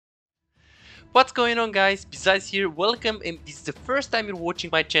What's going on, guys? Besides here, welcome, and this is the first time you're watching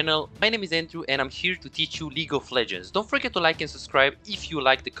my channel. My name is Andrew and I'm here to teach you League of Legends. Don't forget to like and subscribe if you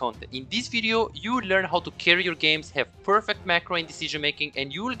like the content. In this video, you will learn how to carry your games, have perfect macro and decision making,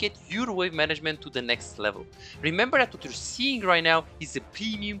 and you will get your wave management to the next level. Remember that what you're seeing right now is a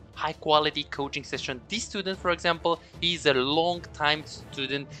premium, high quality coaching session. This student, for example, he's a long time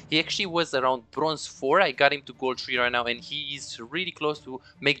student. He actually was around bronze 4. I got him to gold 3 right now, and he is really close to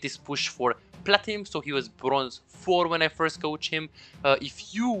make this push for platinum, so he was bronze 4 when I first coached him.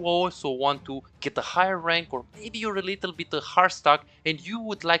 If you also want to get a higher rank, or maybe you're a little bit hardstuck and you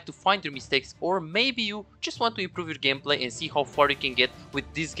would like to find your mistakes, or maybe you just want to improve your gameplay and see how far you can get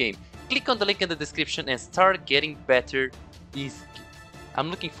with this game, click on the link in the description and start getting better easily.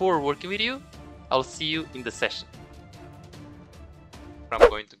 I'm looking forward to working with you. I'll see you in the session. I'm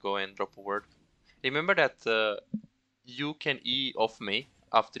going to go and drop a word. Remember that you can E off me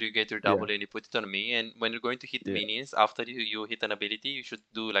after you get your W and you put it on me, and when you're going to hit minions, after you hit an ability, you should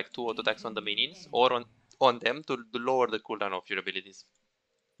do like 2 auto attacks on the minions or on them to lower the cooldown of your abilities.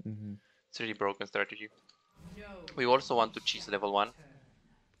 It's a really broken strategy. We also want to cheese level 1.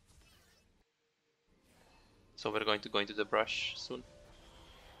 So we're going to go into the brush soon.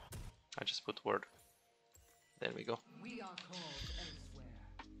 I just put word. There we go.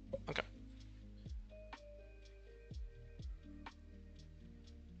 Okay.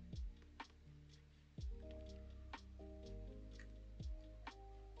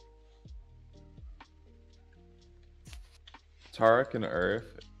 Tarek and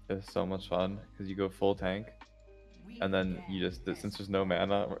Earth is so much fun because you go full tank, and then you just, since there's no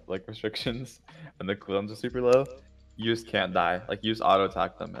mana like restrictions and the cooldowns are super low, you just can't die. Like you just auto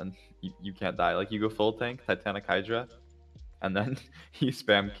attack them and you can't die. Like you go full tank, Titanic Hydra, and then you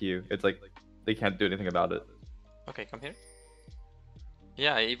spam Q. It's like they can't do anything about it. Okay, come here.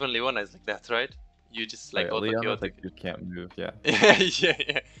 Yeah, even Leona is like that, right? You just like auto Leona, like you can't move. Yeah.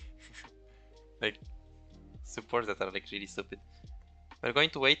 yeah. Like supports that are like really stupid. We're going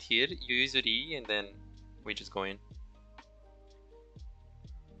to wait here. You use your E and then we just go in.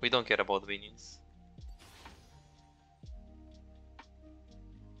 We don't care about minions.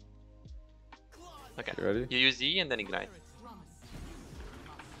 Okay. You ready? You use E and then ignite.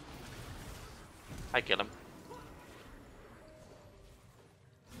 I kill him.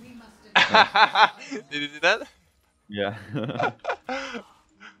 Did you see that? Yeah.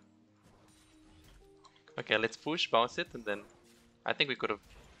 Okay, let's push, bounce it, and then I think we could have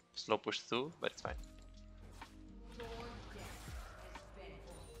slow pushed too, but it's fine.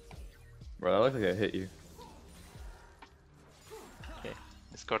 Bro, that looks like I hit you. Okay,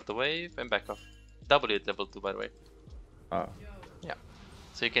 escort the wave and back off. W at level 2, by the way. Oh. Yeah.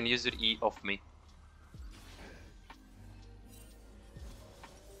 So you can use your E off me.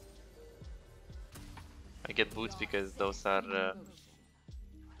 I get boots because those are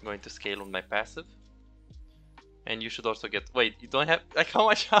going to scale on my passive. And you should also get. Wait, you don't have. Like, how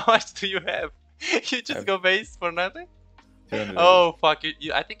much do you have? You just go base for nothing? Oh, fuck.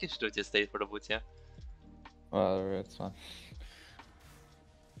 I think you should have just stayed for the boots, yeah? Well, it's fine.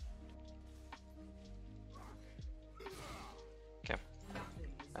 Okay.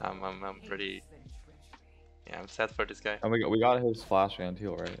 I'm pretty. Yeah, I'm sad for this guy. And we got his flash and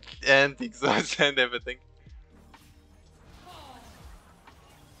heal, right? And exhaust and everything.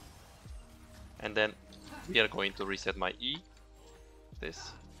 And then we are going to reset my E.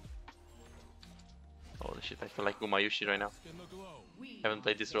 This. Holy shit, I feel like Gumayushi right now. Haven't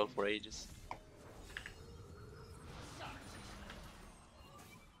played this role for ages.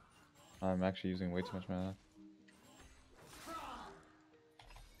 I'm actually using way too much mana.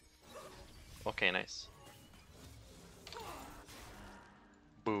 Okay, nice.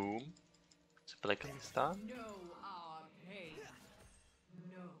 Boom. Super like Kalista.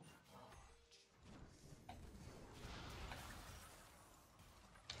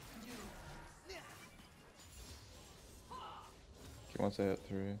 Once I hit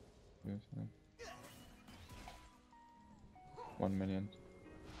 3, 1 minion.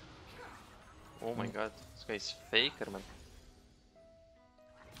 Oh my god, this guy's faker, man.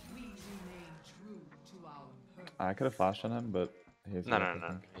 I could have flashed on him, but he's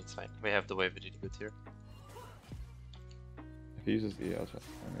No, it's fine. We have the wave really good here. If he uses E, I'll try.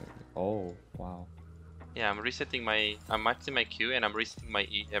 Oh, wow. Yeah, I'm maxing my Q and I'm resetting my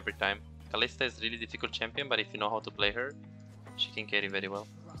E every time. Kalista is a really difficult champion, but if you know how to play her, she can carry very well.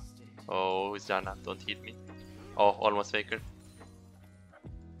 Oh, it's Jana, don't hit me. Oh, almost faker.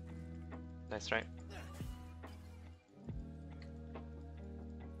 Nice try.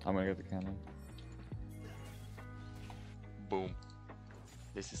 I'm gonna get the cannon. Boom.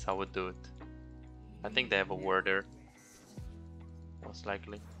 This is how we do it. I think they have a ward there. Most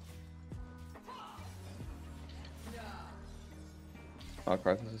likely. Oh,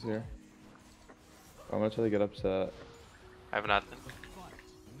 Karthus is here. I'm gonna try to get upset. I have nothing.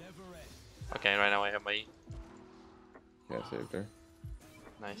 Okay, right now I have my E. Yeah, I saved her.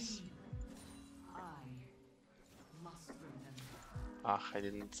 Nice. Ah, I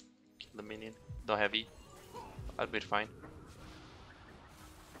didn't kill the minion. Don't have E. I'll be fine.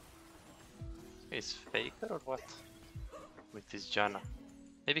 Is Faker or what? With this Janna.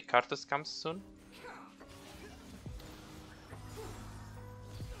 Maybe Karthus comes soon?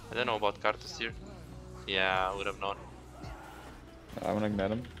 I don't know about Karthus here. Yeah, I would have known. I'm gonna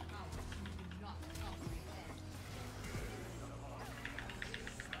ignite him.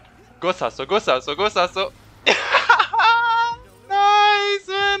 Go Sasso, go Sasso, go Sasso! Nice,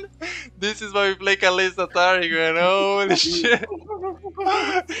 man! This is why we play Kalista Taric, man. Holy shit!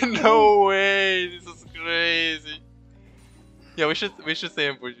 No way! This is crazy. Yeah, we should say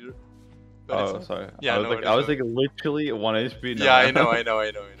ambush. Oh, sorry. Yeah, I was like literally 1 HP now. Yeah, I know.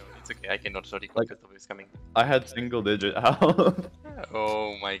 It's okay. I cannot sorry Like, because of is coming. I had single digit health.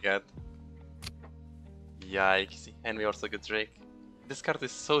 Oh my god. Yikes. And we also got Drake. This card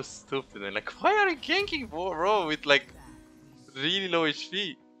is so stupid, man. Like, why are you ganking, bro, with like really low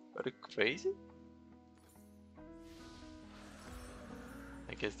HP? Are you crazy?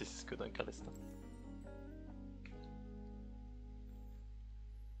 I guess this is good on Kalista.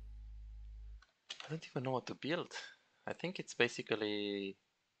 I don't even know what to build. I think it's basically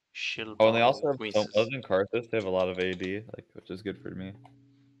shield. Oh, and they also have Queensus. other than Karthus, they have a lot of AD, like, which is good for me.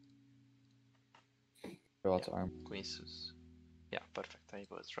 Lots of arm. Queensus. Yeah, perfect. I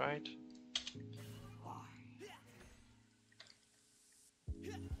was right.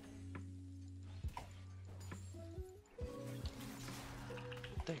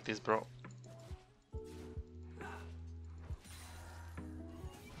 Take this, bro.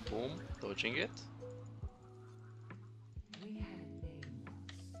 Boom, dodging it.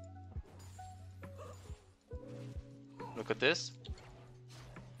 Look at this.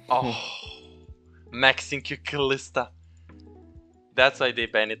 Oh, maxing Q Kalista. That's why they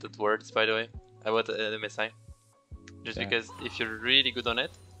banned it at words, by the way. I want MSI. Just because if you're really good on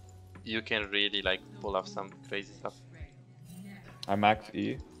it, you can really like pull off some crazy stuff. I max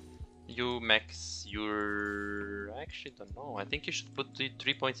E. You max your... I actually don't know. I think you should put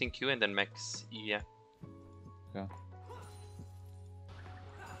 3 points in Q and then max E, yeah. Yeah.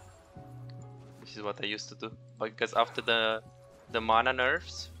 This is what I used to do. Because after the mana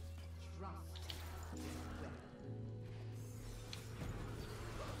nerfs,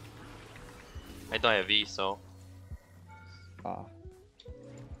 I don't have E, so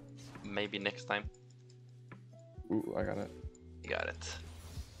maybe next time. Ooh, I got it. You got it.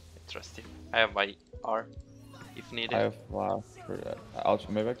 I trust you. I have my R if needed. I have flash for that.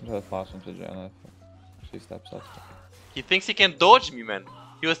 Maybe I can try to flash into Janna if she steps up. He thinks he can dodge me, man.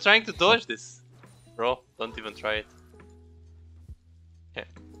 He was trying to dodge this. Bro, don't even try it. Okay.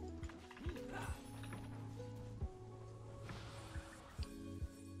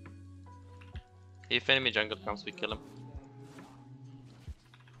 If enemy jungle comes, we kill him.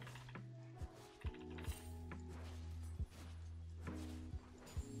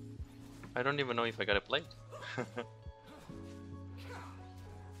 I don't even know if I got a plate.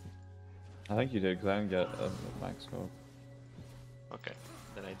 I think you did, because I didn't get a max scope. Okay,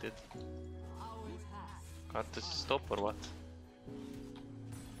 then I did. Got to stop or what?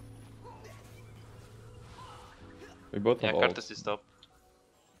 We both have Karthus is stop.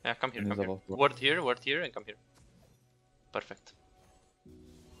 Yeah, come here, come here. Ward here, and come here. Perfect.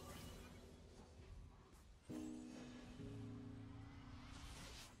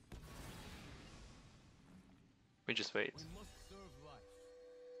 We just wait.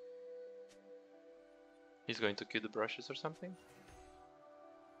 He's going to kill the brushes or something.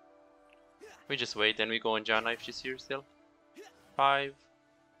 We just wait, then we go on Janna if she's here still. 5,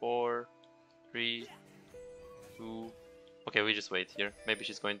 4, 3, 2. Okay, we just wait here. Maybe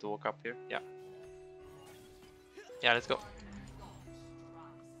she's going to walk up here. Yeah. Yeah, let's go.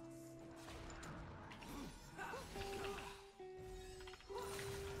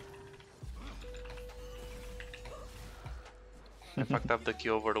 I fucked up the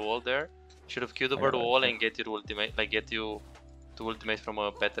Q over the wall there. Should have Q'd over the wall and get your ultimate, like get you to ultimate from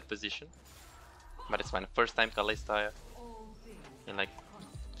a better position. But it's fine. First time Kalista in like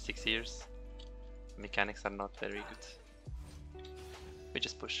 6 years. Mechanics are not very good. We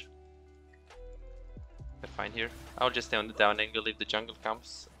just push. We're fine here. I'll just stay on the down angle if the jungle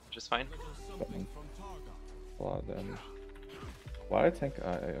comes. Just fine. A lot of damage. Why do I think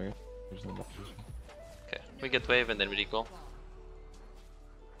there's no position? Okay, we get wave and then we recall.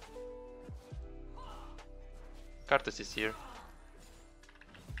 Karthus is here.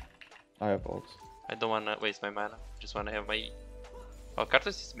 I have ult. I don't wanna waste my mana. Just wanna have my... Oh,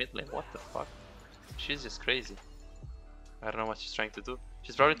 Karthus is mid lane. What the fuck? She's just crazy. I don't know what she's trying to do.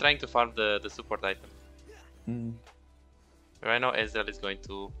 She's probably trying to farm the support item. Mm. Right now, Ezreal is going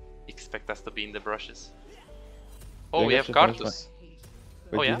to expect us to be in the brushes. Do you Oh, we think have I should finish Karthus.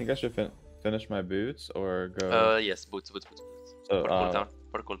 Wait, Oh, do yeah? you think I should finish my boots or go? Yes, boots. So, For cooldown.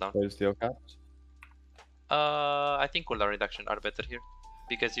 For cooldown. play steel caps? I think cooldown reduction are better here.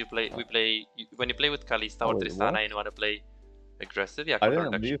 Because when you play with Kalista or wait, Tristana what? and you want to play aggressive, yeah, I cooldown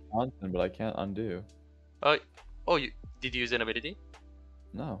didn't reduction. undo Fountain, but I can't undo. Oh, did you use an ability?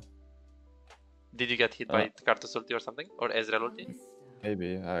 No. Did you get hit by Karthus ulti or something? Or Ezreal ulti?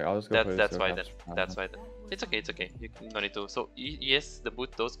 Maybe. I'll just go play That's steel why then. caps. That's why then. It's okay. You no need to. So yes,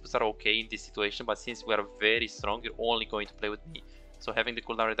 those boots are okay in this situation, but since we are very strong, you're only going to play with me. So having the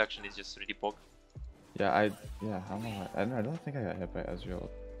cooldown reduction is just really poke. Yeah, I don't think I got hit by Ezreal.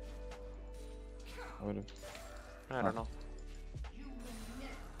 I would've. I don't know.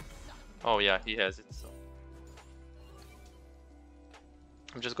 Oh yeah, he has it, so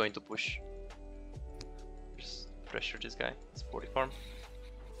I'm just going to push. Just pressure this guy. It's 40 farm.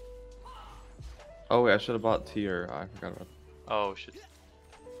 Oh wait, I should have bought tier. I forgot about. Oh shit.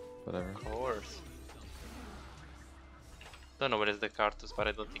 Whatever. Of course. Don't know what is the Karthus, but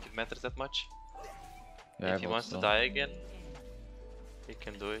I don't think it matters that much. Yeah, If he wants to die again, he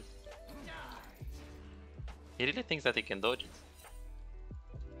can do it. He really thinks that he can dodge it.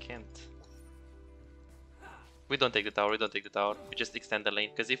 Can't. We don't take the tower, we just extend the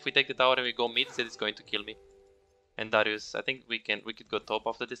lane. Because if we take the tower and we go mid, Zed is going to kill me. And Darius, I think we could go top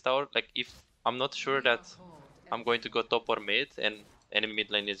after this tower. Like if I'm not sure that I'm going to go top or mid and enemy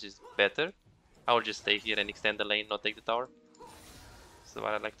mid lane is just better, I will just stay here and extend the lane, not take the tower. So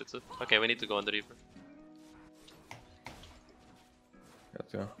what I like to do. Okay, we need to go on the river.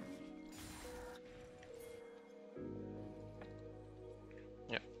 Let's go.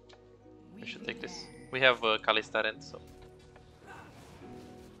 Yeah, we should take this. We have Kalista rent, so.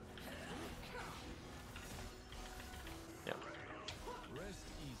 Yeah.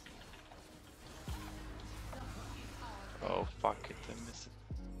 Oh fuck it, I missed it.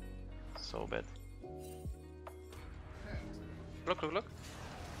 So bad. Look.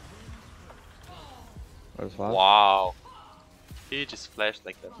 Wow. He just flashed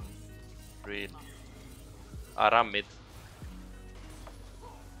like that. Really. Aram mid.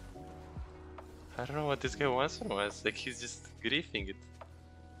 I don't know what this guy wants from us. Like he's just griefing it.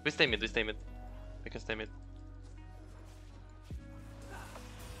 We stay mid. We can stay mid.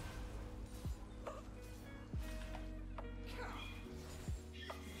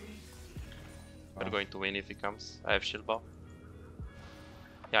 We're going to win if he comes. I have shield ball.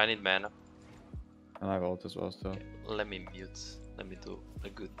 Yeah, I need mana. And I have ult as well still. Okay, let me mute. Let me do a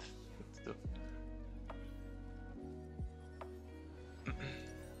good thing to do.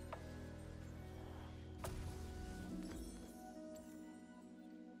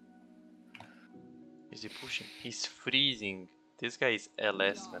 Is he pushing? He's freezing. This guy is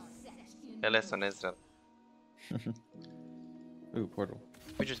LS, man. LS on Ezreal. Ooh, portal.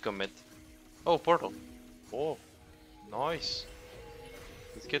 We just go mid. Oh, portal. Oh, nice.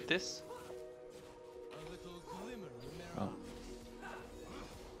 Let's get this. Oh.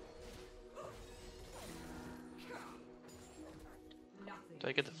 Do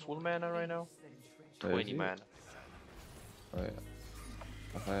I get the full mana right now? Wait, 20 mana. Oh yeah.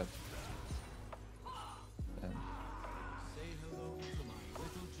 If I had... Damn.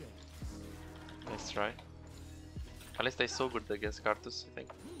 Let's try. Kalista is so good against Karthus, I think.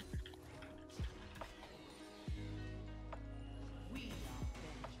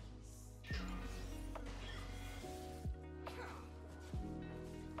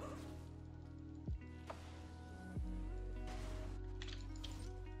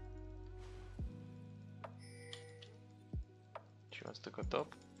 She wants to go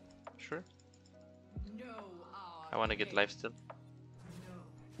top. Sure. I want to get life still.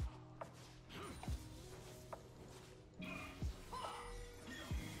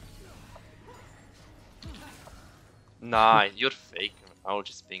 Nah, you're fake. I will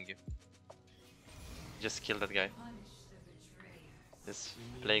just ping you. Just kill that guy. Just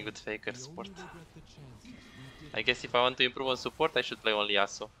playing with faker support. I guess if I want to improve on support, I should play only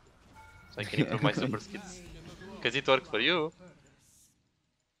Yasuo. So I can improve my super skills. Because it worked for you.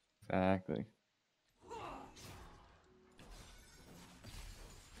 Exactly.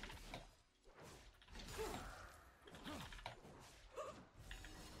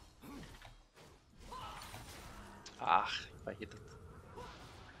 Ah, if I hit it.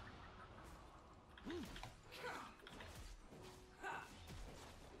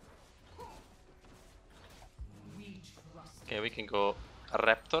 Okay, we can go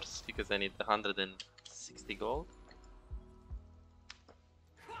Raptors because I need 160 gold.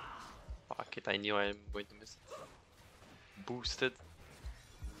 Fuck it, I knew I'm going to miss it. Boosted.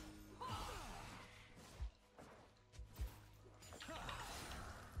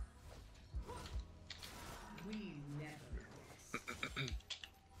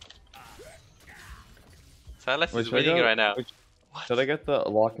 Silas Wait, is winning right now. Should I get the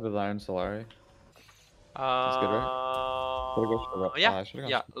Lock of the Iron Solari? That's good, right?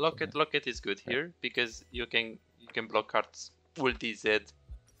 Yeah, Locket is good here because you can block cards ulti Z,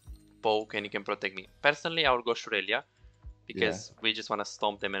 poke, and you can protect me. Personally, I would go Shurelia because we just want to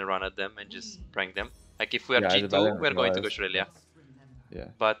stomp them and run at them and just prank them. Like if we are G2, we're going to go Shurelia. Yeah.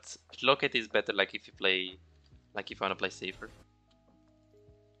 But Locket is better like if you play, like if you want to play safer.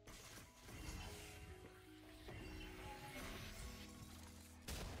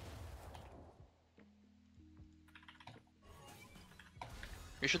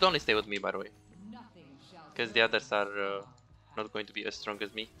 You should only stay with me, by the way, because the others are not going to be as strong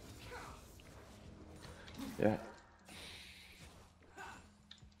as me. Yeah.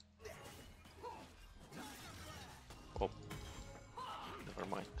 Oh, never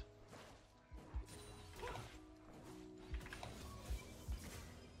mind.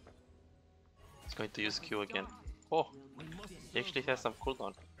 He's going to use Q again. Oh, he actually has some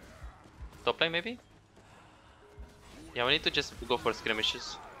cooldown. Top lane maybe? Yeah, we need to just go for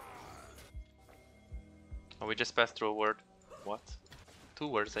skirmishes. Oh, we just passed through a word. What? 2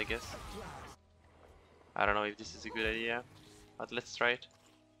 words, I guess. I don't know if this is a good idea, but let's try it.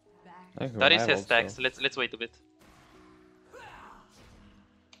 Darius has stacks. So. Let's wait a bit.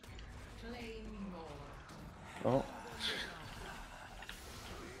 Oh.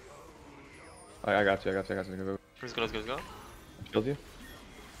 I got you. Go. Let's go. Killed you?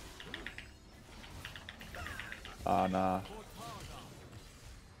 Ah, nah.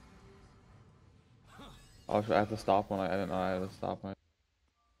 Oh, I have to stop one. I didn't know I had to stop one.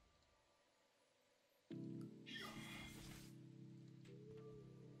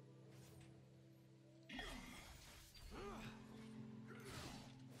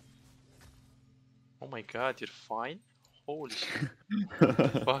 Oh my god, you're fine? Holy shit.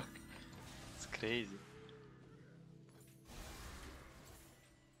 Fuck. It's crazy.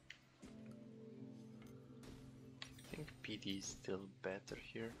 I think PD is still better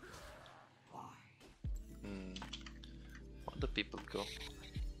here. Where do people go?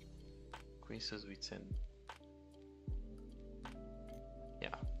 Queen's Witsen.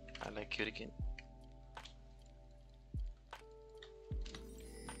 Yeah, I like Hurricane.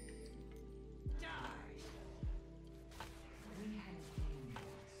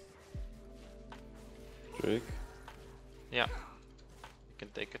 Drake? Yeah, you can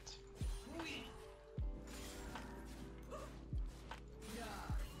take it.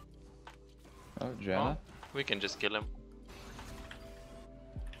 Oh, Janna? Oh, we can just kill him.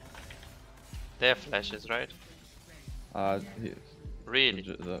 They have flashes, right? Really?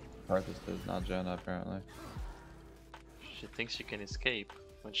 The Arthas does, not Janna apparently. She thinks she can escape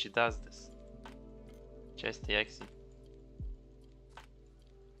when she does this. Just the Xe.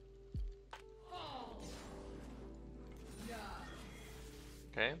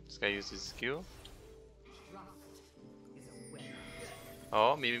 Okay, this guy uses Q.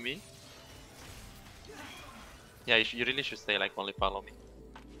 Oh, me. Yeah, you really should stay, like, only follow me.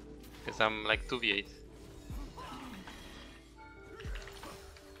 Because I'm like 2v8.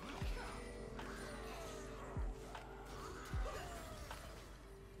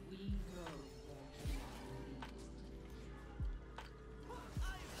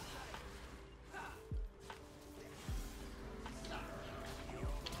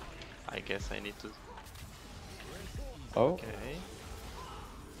 I guess I need to... Oh? Okay.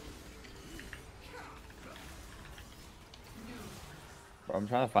 I'm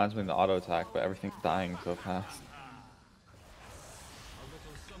trying to find something to auto attack, but everything's dying so fast.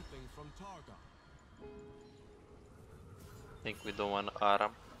 I think we don't want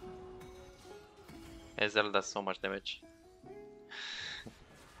Aram. Ezel does so much damage.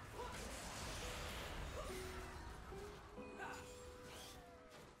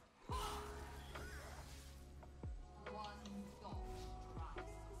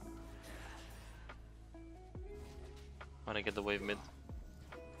 Wanna get the wave mid.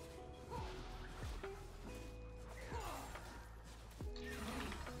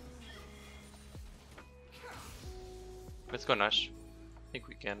 Let's go Nash. I think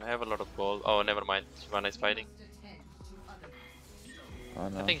we can. I have a lot of gold. Oh, never mind. Shyvana is fighting. Oh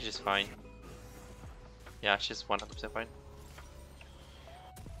no. I think she's fine. Yeah, she's 100% fine.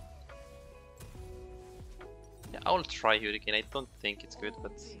 Yeah, I will try Hurricane. I don't think it's good,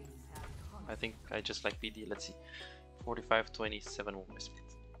 but I think I just like PD. Let's see. 45, 27 movement speed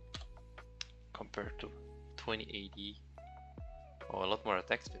compared to 2080. Oh, a lot more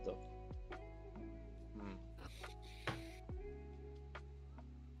attack speed though.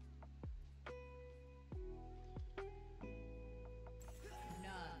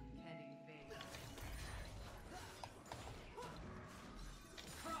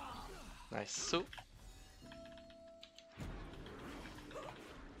 Nice. So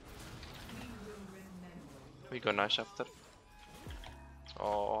we go Nash after.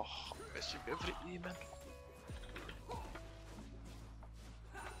 Oh, I should be every man.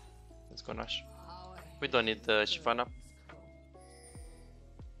 Let's go Nash. We don't need the Shifana.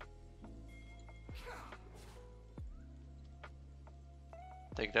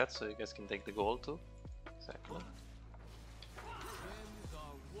 Take that so you guys can take the gold too. Exactly.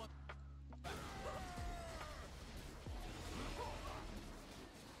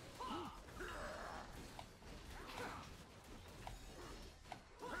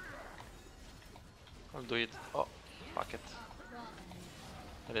 I'll do it. Oh, fuck it.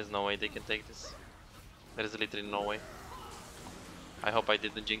 There is no way they can take this. There is literally no way. I hope I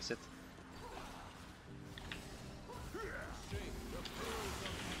didn't jinx it.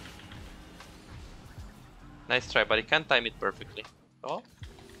 Nice try, but he can't time it perfectly. Oh?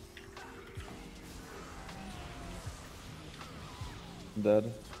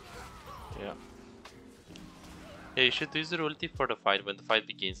 Dead. Yeah. Yeah, you should use your ulti for the fight when the fight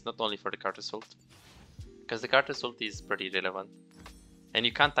begins, not only for the card assault. Because the card assault is pretty relevant. And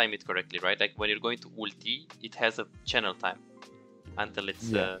you can't time it correctly, right? Like when you're going to ulti, it has a channel time until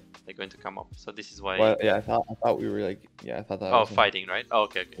it's like going to come up. So this is why. Well, yeah, I thought we were like, yeah, I thought that. Oh, was fighting, right? Oh,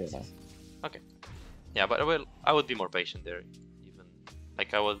 okay, okay. Yeah. Okay. Yeah, but I would be more patient there. Even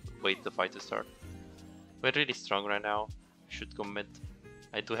like I would wait the fight to start. We're really strong right now. Should go mid.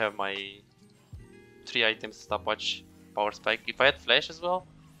 I do have my 3 items: stopwatch, power spike. If I had flash as well,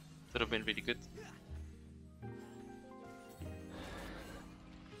 it would have been really good.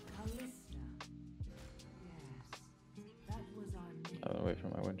 I'm gonna wait for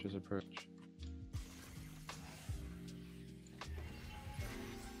my winter's approach.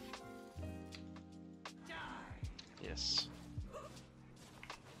 Yes.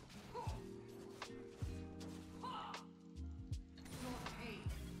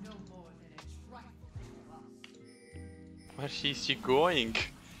 Where is she going?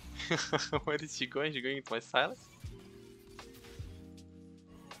 Where is she going? She's going into my silence?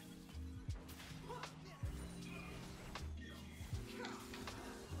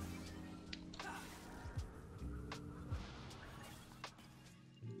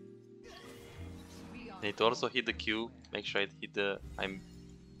 I need to also hit the Q, make sure I hit the...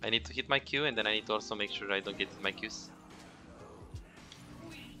 I need to hit my Q, and then I need to also make sure I don't get my Qs.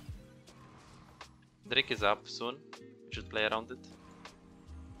 Drake is up soon, we should play around it.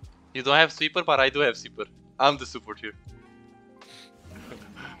 You don't have sweeper, but I do have sweeper. I'm the support here.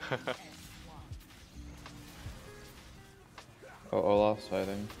 Oh, Olaf's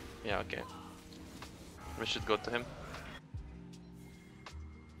fighting. Yeah, okay. We should go to him.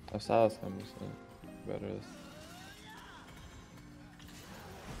 Oh, Sal's him, so better this.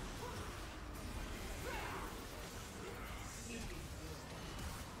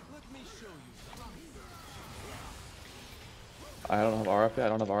 I don't have RF yet. I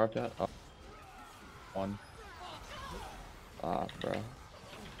don't have RF yet. Oh. One. Ah, bro.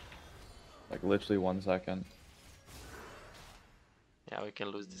 Like literally 1 second. Yeah, we can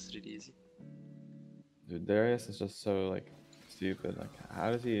lose this really easy. Dude, Darius is just so like stupid. Like,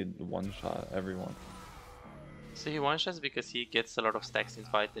 how does he one-shot everyone? So he one-shots because he gets a lot of stacks in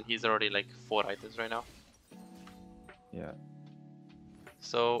fight, and he's already like 4 items right now. Yeah.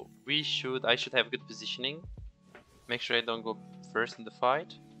 So I should have good positioning. Make sure I don't go first in the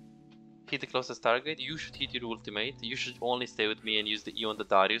fight. Hit the closest target. You should hit your ultimate. You should only stay with me and use the E on the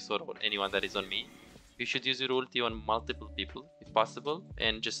Darius or anyone that is on me. You should use your ulti on multiple people if possible,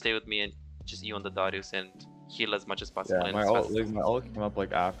 and just stay with me and just E on the Darius and heal as much as possible. Yeah, my ult came up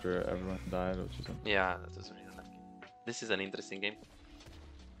like after everyone died, which is yeah, that was really unlucky. This is an interesting game.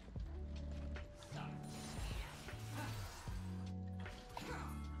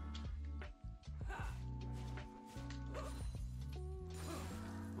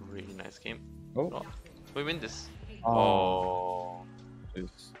 Really nice game. Oh, we win this. oh. Oh.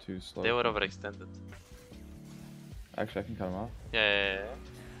 It's too slow. They were overextended. Actually, I can cut him off. Yeah.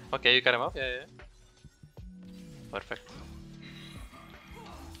 Okay, you cut him off? Yeah. Perfect.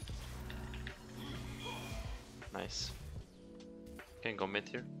 Nice. Can go mid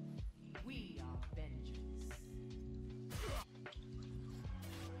here.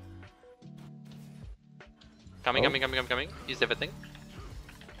 Coming, coming. Use everything.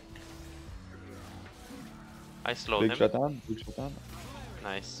 I slowed Big him. shutdown. Big shutdown.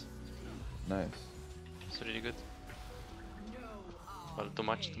 Nice. Nice. It's really good. Well, too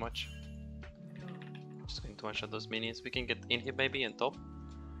much. Just going to one shot those minions. We can get in here maybe and top.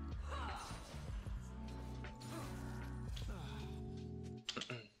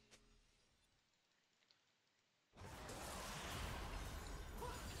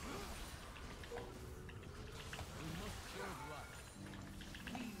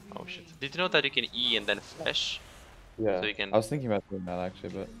 Oh shit. Did you know that you can E and then flash? Yeah. So you can... I was thinking about doing that actually,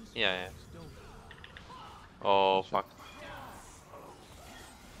 but. Yeah. Oh fuck.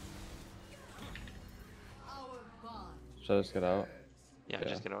 Should I just get out? Yeah,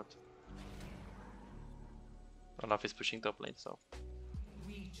 just get out. Olaf is pushing top lane, so.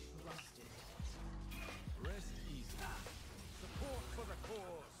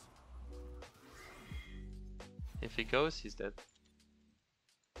 If he goes, he's dead.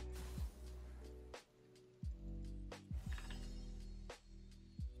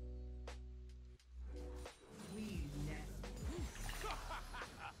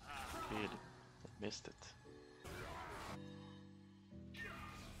 Really? I missed it.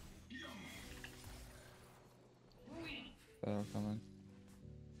 Oh, coming.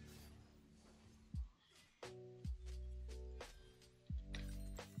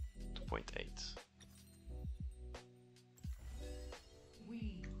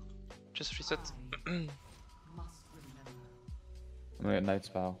 Just reset. I'm gonna get Knight's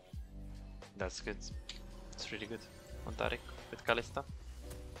Bow. That's good. It's really good. On Taric with Kalista.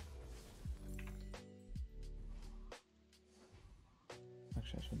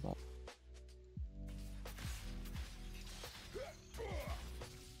 Actually, I should bot.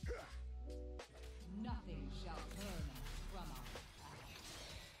 Nothing shall turn us from our path.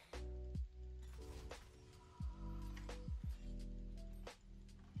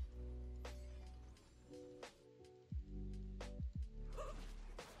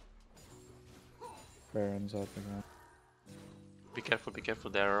 Baron's up again. Be careful,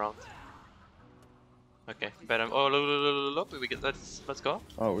 they're around. Okay, Baron. Oh, look, we get let's go.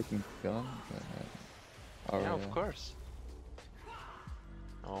 Oh, we can kill him? Okay, yeah. Yeah, of course.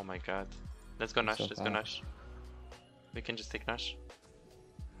 Oh my god. Let's go Nash, So let's go fast. Nash. We can just take Nash.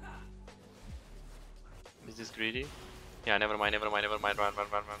 Is this greedy? Yeah, never mind, run. Back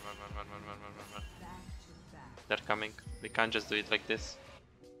to back. They're coming. We can't just do it like this.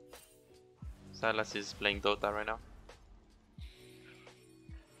 Silas is playing Dota right now.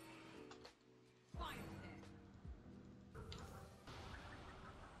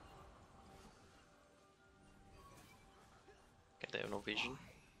 Okay, they have no vision.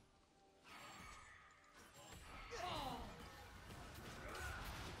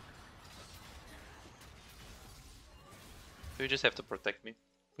 You just have to protect me.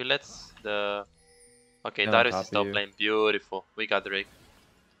 We let the... Okay, Yeah, Darius on is top of top you. lane. Beautiful. We got Drake.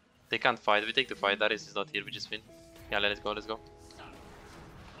 They can't fight. We take the fight. Darius is not here. We just win. Yeah, let's go.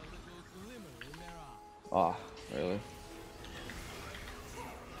 Ah, really?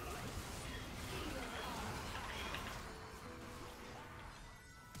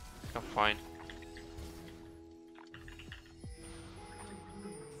 I'm fine.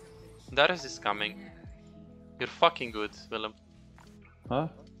 Darius is coming. You're fucking good, Willem. Huh?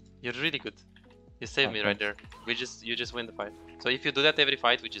 You're really good. You saved Oh, me right there. You just win the fight. So if you do that every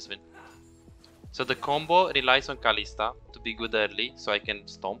fight, we just win. So the combo relies on Kalista to be good early, so I can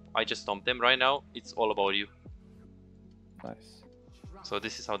stomp. I just stomp them right now. It's all about you. Nice. So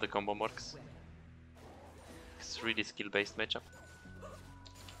this is how the combo works. It's really skill-based matchup.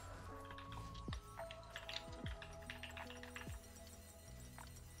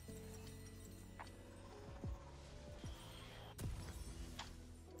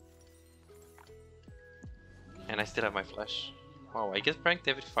 And I still have my flash. Wow, I get pranked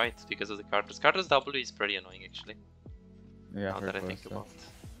every fight because of the Carter's. Carter's W is pretty annoying actually. Yeah, Now for that I think Kalista. about.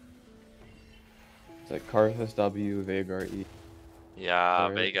 It's like Karthus W, Veigar E. Yeah,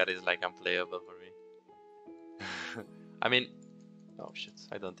 Sorry. Veigar is like unplayable for me. I mean, oh shit,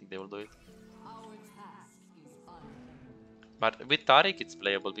 I don't think they will do it. Our task is unfinished. But with Taric it's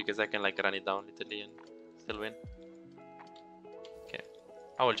playable because I can like run it down literally and still win. Okay,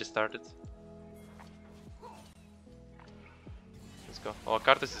 I will just start it. Let's go. Oh,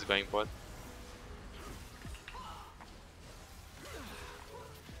 Karthus is going bot.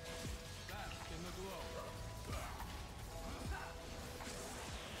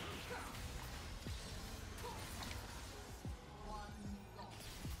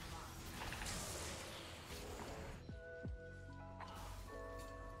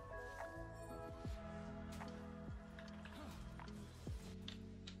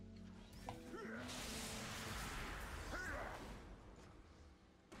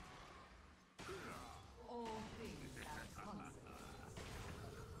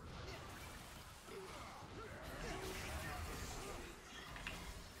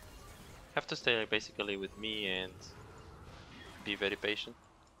 to stay basically with me and be very patient.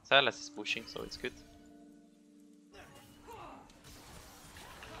 Silas is pushing, so it's good.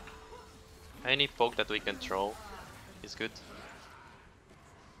 Any poke that we can throw is good.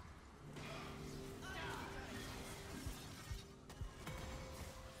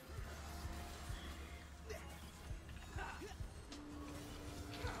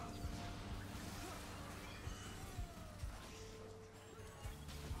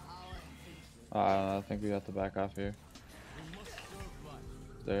 I think we have to back off here.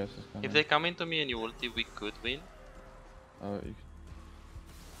 Darius is coming. If they come into me and you ulti, we could win. Oh, you...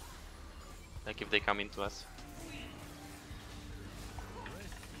 Like if they come into us.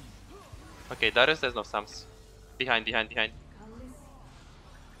 Okay, Darius has no sums. Behind.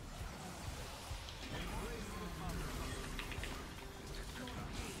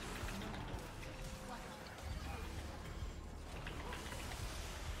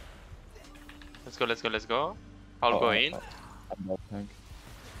 Let's go. I'll go in. I'm not tank.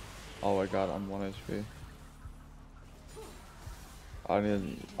 Oh my god, I'm 1 HP. I need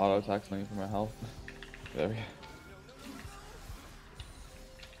an auto attack sling for my health. There we go.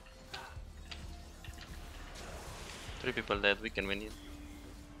 Three people dead, we can win it.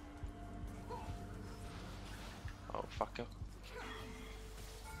 Oh fuck up.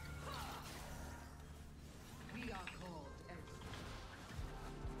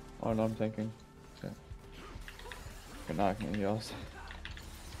 Oh no, I'm tanking. Okay. Good knock me heals.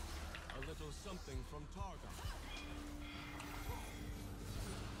 A little something from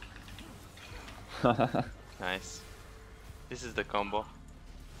Targa. Nice. This is the combo.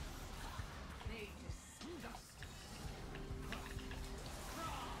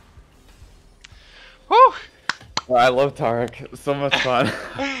 Woo! I love Tarek. So much fun.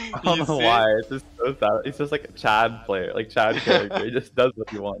 I don't know why. It's just so sad. He's just like a Chad player, like Chad character. He just does what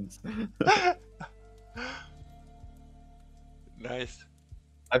he wants. Nice.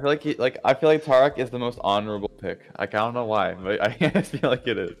 I feel like Tarek is the most honorable pick. I don't know why, but I just feel like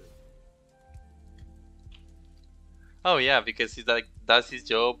it is. Oh yeah, because he's like does his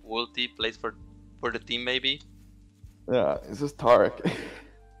job, ulti, plays for the team maybe. Yeah, it's just Tarek.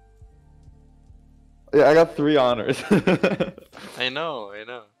 Yeah, I got 3 honors. I know. And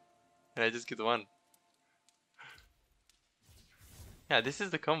I just get 1. Yeah, this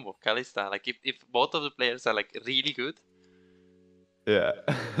is the combo, Kalista. Like if both of the players are like really good. Yeah.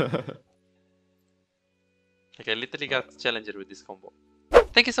 Like I literally got challenger with this combo.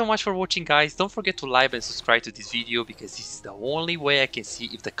 Thank you so much for watching, guys. Don't forget to like and subscribe to this video because this is the only way I can see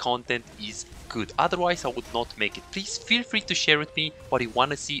if the content is good. Otherwise, I would not make it. Please feel free to share with me what you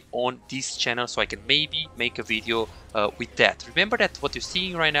want to see on this channel so I can maybe make a video with that. Remember that what you're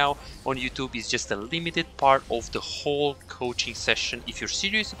seeing right now on YouTube is just a limited part of the whole coaching session. If you're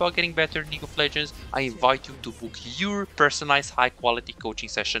serious about getting better in League of Legends, I invite you to book your personalized high quality coaching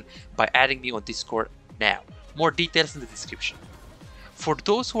session by adding me on Discord now. More details in the description. For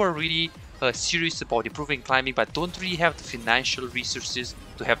those who are really serious about improving climbing but don't really have the financial resources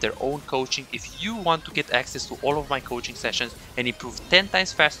to have their own coaching, if you want to get access to all of my coaching sessions and improve 10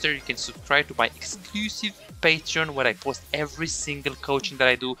 times faster, you can subscribe to my exclusive Patreon where I post every single coaching that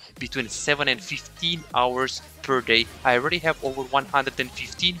I do between 7 and 15 hours per day. I already have over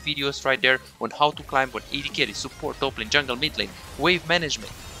 115 videos right there on how to climb on AD carry, support, top lane, jungle, mid lane, wave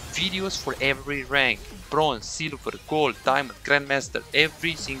management, videos for every rank. Bronze, silver, gold, diamond, grandmaster,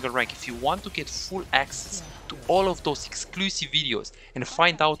 every single rank. If you want to get full access to all of those exclusive videos and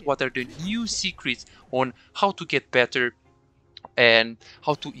find out what are the new secrets on how to get better and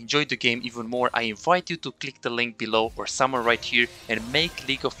how to enjoy the game even more, I invite you to click the link below or somewhere right here and make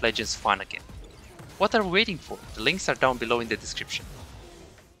League of Legends fun again. What are we waiting for? The links are down below in the description.